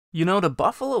You know, the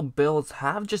Buffalo Bills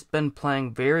have just been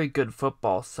playing very good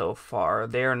football so far.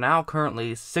 They are now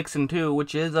currently 6-2,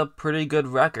 which is a pretty good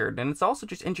record, and it's also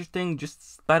just interesting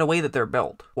just by the way that they're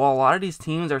built. While a lot of these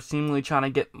teams are seemingly trying to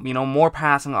get, more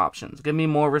passing options, give me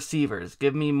more receivers,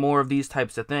 give me more of these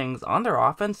types of things, on their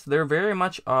offense, they're very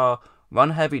much a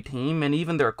run-heavy team, and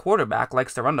even their quarterback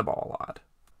likes to run the ball a lot.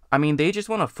 I mean, they just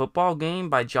won a football game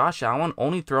by Josh Allen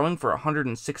only throwing for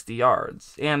 160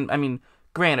 yards. And,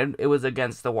 granted, it was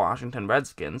against the Washington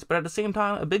Redskins, but at the same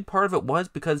time, a big part of it was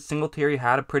because Singletary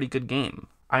had a pretty good game.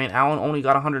 I mean, Allen only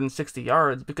got 160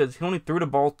 yards because he only threw the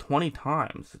ball 20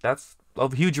 times. That's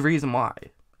a huge reason why.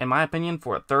 In my opinion,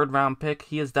 for a third round pick,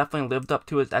 he has definitely lived up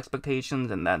to his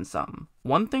expectations and then some.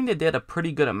 One thing they did a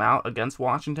pretty good amount against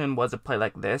Washington was a play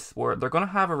like this, where they're going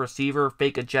to have a receiver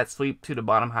fake a jet sweep to the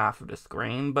bottom half of the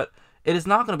screen, but it is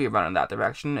not going to be a run in that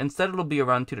direction. Instead, it'll be a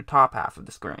run to the top half of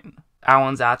the screen.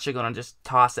 Allen's actually going to just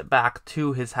toss it back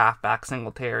to his halfback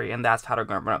Singletary, and that's how they're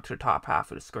going to run up to the top half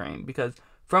of the screen, because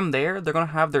from there, they're going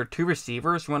to have their two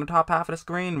receivers run the top half of the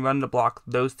screen, run to block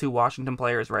those two Washington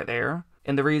players right there.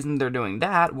 And the reason they're doing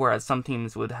that, whereas some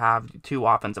teams would have two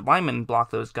offensive linemen block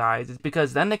those guys, is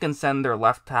because then they can send their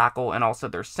left tackle and also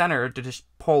their center to just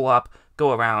pull up,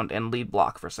 go around, and lead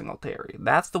block for Singletary.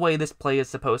 That's the way this play is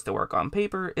supposed to work on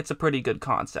paper. It's a pretty good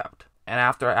concept. And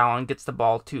after Allen gets the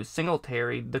ball to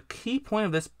Singletary, the key point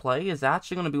of this play is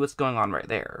actually going to be what's going on right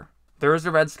there. There is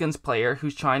a Redskins player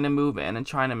who's trying to move in and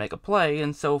trying to make a play,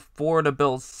 and so for the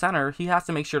Bills center, he has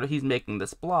to make sure that he's making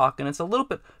this block, and it's a little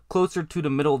bit closer to the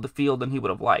middle of the field than he would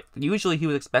have liked. Usually he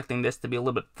was expecting this to be a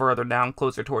little bit further down,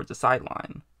 closer towards the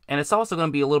sideline. And it's also going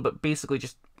to be a little bit basically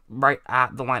just right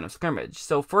at the line of scrimmage.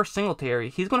 So for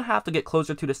Singletary, he's going to have to get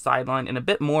closer to the sideline in a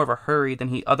bit more of a hurry than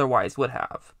he otherwise would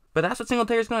have. But that's what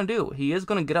Singletary's going to do. He is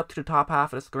going to get up to the top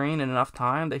half of the screen in enough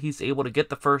time that he's able to get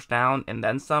the first down and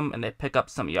then some, and they pick up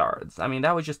some yards. I mean,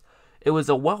 it was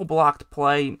a well-blocked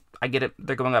play. I get it,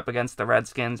 they're going up against the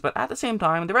Redskins, but at the same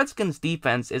time, the Redskins'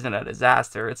 defense isn't a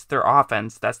disaster. It's their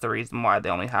offense that's the reason why they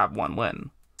only have one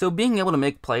win. So being able to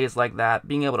make plays like that,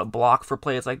 being able to block for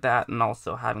plays like that, and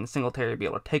also having Singletary be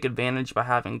able to take advantage by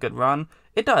having a good run,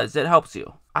 it helps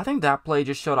you. I think that play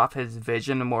just showed off his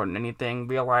vision more than anything,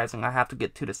 realizing I have to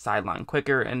get to the sideline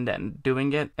quicker and then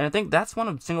doing it. And I think that's one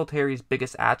of Singletary's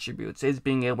biggest attributes, is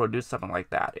being able to do something like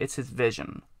that. It's his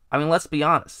vision. I mean, let's be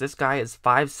honest, this guy is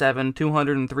 5'7",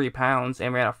 203 pounds,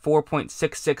 and ran a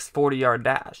 4.66 40-yard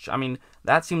dash. I mean,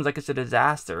 that seems like it's a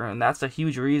disaster, and that's a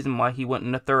huge reason why he went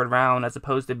in the third round as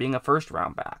opposed to being a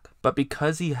first-round back. But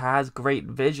because he has great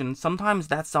vision, sometimes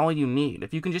that's all you need.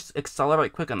 If you can just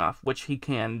accelerate quick enough, which he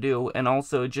can do, and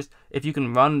also just if you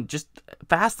can run just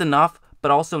fast enough,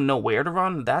 but also know where to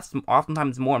run, that's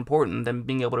oftentimes more important than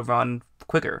being able to run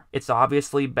quicker. It's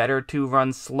obviously better to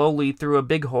run slowly through a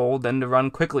big hole than to run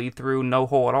quickly through no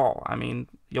hole at all. I mean,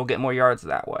 you'll get more yards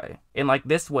that way. And like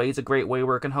this way is a great way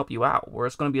where it can help you out, where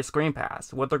it's going to be a screen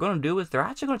pass. What they're going to do is they're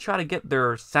actually going to try to get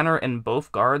their center and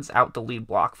both guards out to lead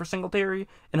block for Singletary,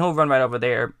 and he'll run right over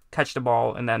there, catch the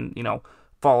ball, and then,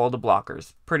 follow the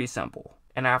blockers. Pretty simple.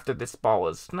 And after this ball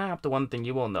is snapped, the one thing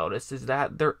you will notice is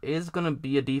that there is going to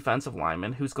be a defensive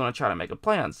lineman who's going to try to make a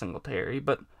play on Singletary.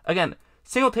 But again,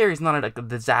 Singletary's not like a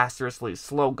disastrously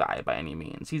slow guy by any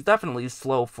means. He's definitely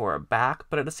slow for a back,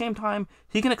 but at the same time,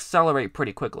 he can accelerate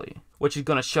pretty quickly, which he's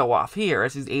going to show off here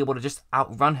as he's able to just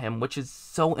outrun him, which is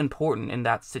so important in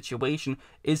that situation,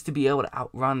 is to be able to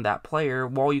outrun that player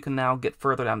while you can now get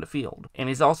further down the field. And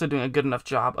he's also doing a good enough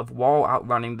job of while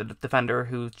outrunning the defender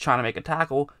who's trying to make a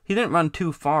tackle, he didn't run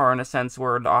too far in a sense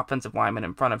where the offensive lineman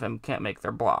in front of him can't make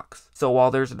their blocks. So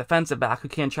while there's a defensive back who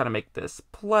can try to make this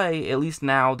play, at least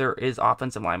now there is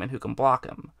offensive linemen who can block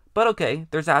him. But okay,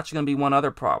 there's actually going to be one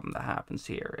other problem that happens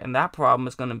here, and that problem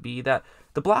is going to be that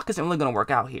the block isn't really going to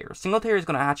work out here. Singletary is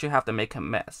going to actually have to make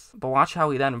him miss. But watch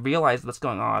how he then realizes what's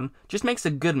going on, just makes a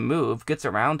good move, gets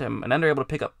around him, and then they're able to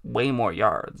pick up way more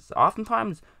yards.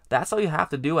 Oftentimes, that's all you have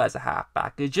to do as a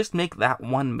halfback, is just make that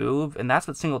one move, and that's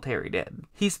what Singletary did.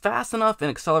 He's fast enough and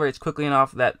accelerates quickly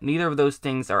enough that neither of those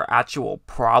things are actual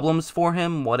problems for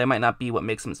him. While they might not be what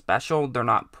makes him special, they're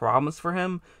not problems for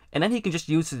him. And then he can just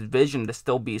use his vision to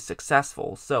still be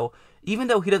successful. So even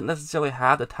though he doesn't necessarily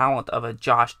have the talent of a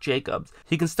Josh Jacobs,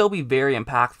 he can still be very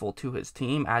impactful to his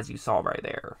team, as you saw right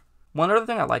there. One other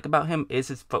thing I like about him is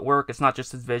his footwork. It's not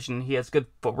just his vision, he has good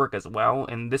footwork as well,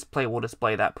 and this play will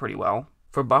display that pretty well.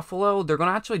 For Buffalo, they're going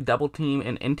to actually double team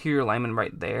an interior lineman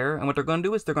right there, and what they're going to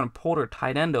do is they're going to pull their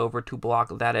tight end over to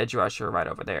block that edge rusher right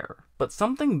over there. But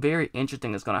something very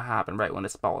interesting is going to happen right when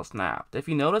this ball is snapped. If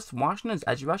you notice, Washington's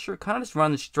edge rusher kind of just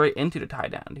runs straight into the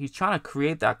tight end. He's trying to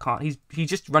create that he's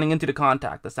just running into the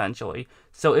contact, essentially.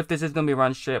 So if this is going to be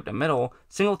run straight up the middle,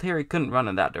 Singletary couldn't run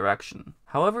in that direction.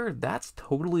 However, that's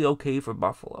totally okay for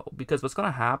Buffalo, because what's going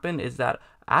to happen is that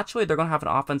actually they're going to have an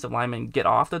offensive lineman get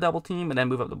off the double team and then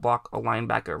move up to block a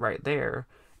linebacker right there.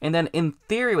 And then in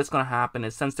theory what's going to happen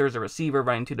is, since there's a receiver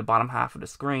running to the bottom half of the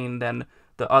screen, then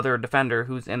the other defender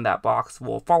who's in that box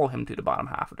will follow him to the bottom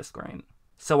half of the screen.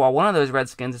 So while one of those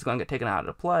Redskins is going to get taken out of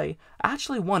the play,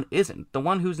 actually one isn't. The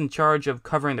one who's in charge of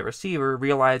covering the receiver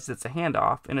realizes it's a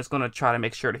handoff and is going to try to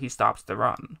make sure that he stops the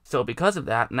run. So because of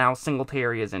that, now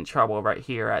Singletary is in trouble right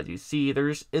here. As you see, there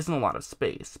just isn't a lot of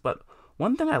space. But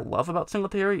one thing I love about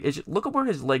Singletary is just look at where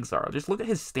his legs are. Just look at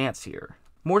his stance here.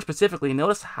 More specifically,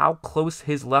 notice how close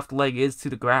his left leg is to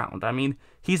the ground. I mean,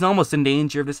 he's almost in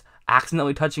danger of just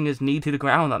accidentally touching his knee to the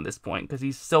ground on this point because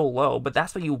he's so low, but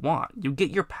that's what you want. You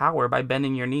get your power by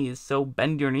bending your knees, so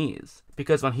bend your knees.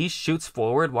 Because when he shoots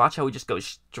forward, watch how he just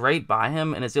goes straight by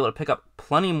him and is able to pick up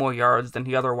plenty more yards than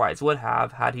he otherwise would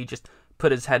have had he just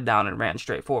put his head down and ran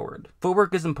straight forward.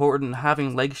 Footwork is important,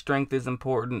 having leg strength is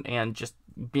important, and just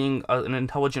being an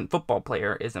intelligent football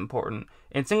player is important.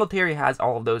 And Singletary has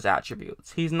all of those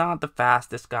attributes. He's not the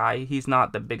fastest guy, he's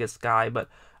not the biggest guy, but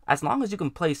as long as you can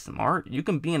play smart, you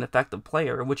can be an effective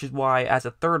player, which is why as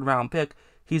a third-round pick,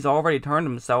 he's already turned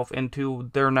himself into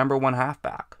their number one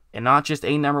halfback. And not just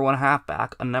a number one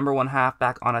halfback, a number one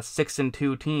halfback on a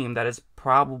 6-2 team that is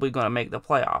probably going to make the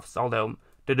playoffs, although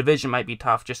the division might be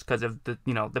tough just because of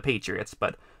the Patriots,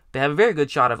 but they have a very good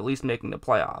shot of at least making the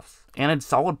playoffs. And a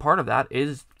solid part of that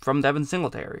is from Devin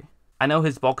Singletary. I know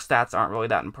his bulk stats aren't really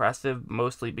that impressive,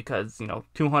 mostly because,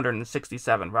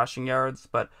 267 rushing yards,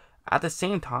 but at the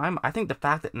same time, I think the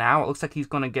fact that now it looks like he's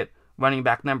going to get running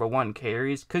back number one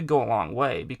carries could go a long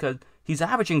way, because he's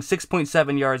averaging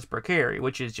 6.7 yards per carry,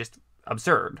 which is just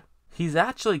absurd. He's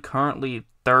actually currently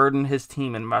third in his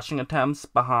team in rushing attempts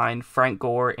behind Frank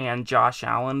Gore and Josh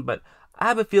Allen, but I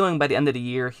have a feeling by the end of the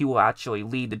year he will actually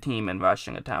lead the team in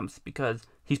rushing attempts because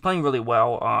he's playing really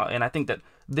well, and I think that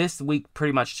this week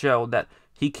pretty much showed that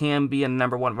he can be a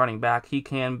number one running back. He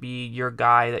can be your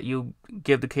guy that you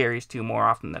give the carries to more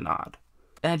often than not.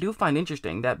 And I do find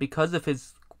interesting that because of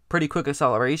his pretty quick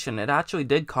acceleration, it actually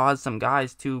did cause some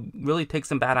guys to really take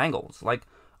some bad angles. Like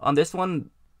on this one,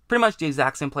 pretty much the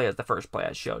exact same play as the first play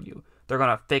I showed you. They're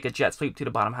going to fake a jet sweep to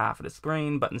the bottom half of the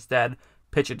screen, but instead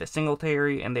pitch it to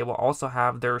Singletary, and they will also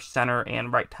have their center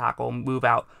and right tackle move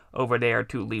out over there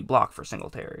to lead block for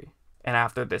Singletary. And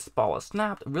after this ball is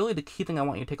snapped, really the key thing I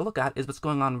want you to take a look at is what's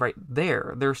going on right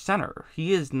there, their center.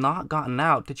 He has not gotten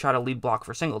out to try to lead block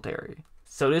for Singletary.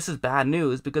 So this is bad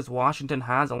news because Washington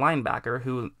has a linebacker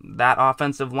who that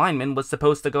offensive lineman was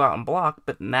supposed to go out and block,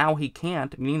 but now he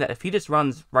can't, meaning that if he just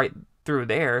runs right through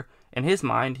there, in his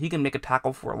mind, he can make a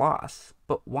tackle for a loss.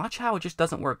 But watch how it just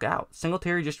doesn't work out.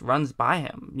 Singletary just runs by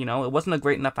him. It wasn't a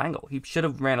great enough angle. He should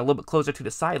have ran a little bit closer to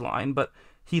the sideline, but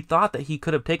he thought that he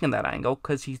could have taken that angle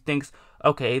because he thinks,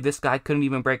 okay, this guy couldn't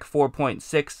even break 4.6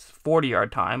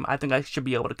 40-yard time. I think I should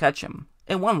be able to catch him.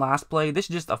 And one last play. This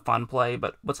is just a fun play,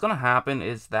 but what's going to happen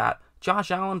is that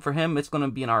Josh Allen, for him, it's going to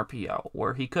be an RPO,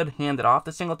 where he could hand it off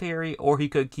to Singletary, or he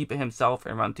could keep it himself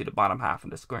and run to the bottom half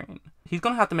of the screen. He's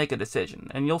going to have to make a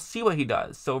decision, and you'll see what he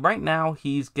does. So right now,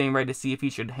 he's getting ready to see if he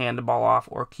should hand the ball off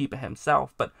or keep it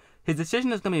himself, but his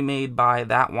decision is going to be made by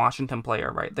that Washington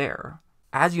player right there.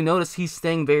 As you notice, he's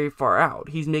staying very far out.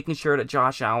 He's making sure that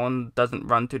Josh Allen doesn't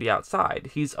run to the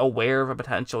outside. He's aware of a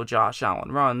potential Josh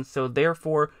Allen run, so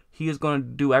therefore, he is going to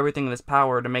do everything in his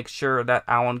power to make sure that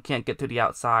Allen can't get to the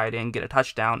outside and get a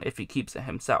touchdown if he keeps it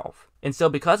himself. And so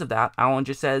because of that, Allen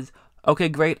just says, okay,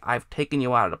 great, I've taken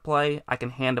you out of the play, I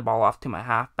can hand the ball off to my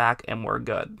halfback, and we're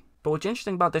good. But what's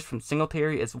interesting about this from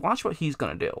Singletary is watch what he's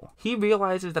going to do. He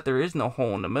realizes that there is no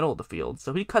hole in the middle of the field,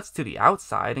 so he cuts to the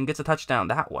outside and gets a touchdown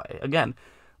that way. Again,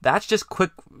 that's just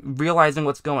quick realizing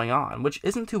what's going on, which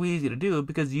isn't too easy to do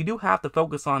because you do have to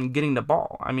focus on getting the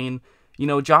ball. I mean,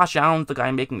 Josh Allen's the guy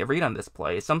making the read on this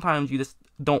play. Sometimes you just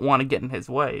don't want to get in his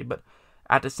way, but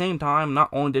at the same time, not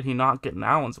only did he not get in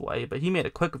Allen's way, but he made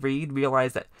a quick read,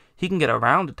 realized that he can get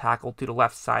around a tackle to the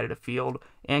left side of the field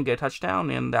and get a touchdown,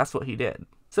 and that's what he did.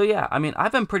 So yeah, I mean,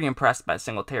 I've been pretty impressed by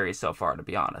Singletary so far, to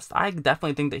be honest. I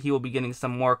definitely think that he will be getting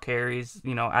some more carries,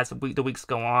 as the weeks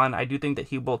go on. I do think that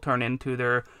he will turn into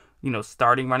their,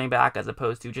 starting running back as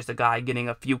opposed to just a guy getting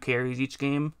a few carries each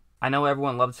game. I know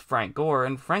everyone loves Frank Gore,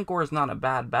 and Frank Gore is not a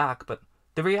bad back, but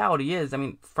the reality is, I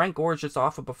mean, Frank Gore's just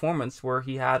off a performance where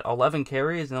he had 11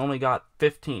 carries and only got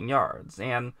 15 yards.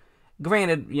 And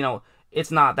granted,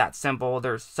 it's not that simple.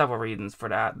 There's several reasons for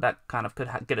that. That kind of could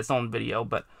get its own video.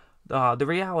 But the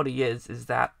reality is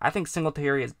that I think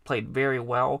Singletary has played very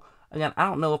well. Again, I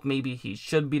don't know if maybe he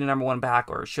should be the number 1 back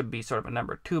or should be sort of a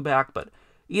number 2 back, but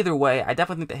either way, I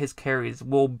definitely think that his carries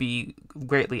will be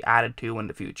greatly added to in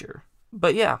the future.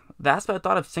 But yeah, that's what I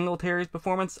thought of Singletary's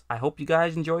performance. I hope you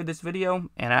guys enjoyed this video,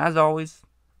 and as always,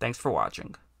 thanks for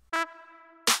watching.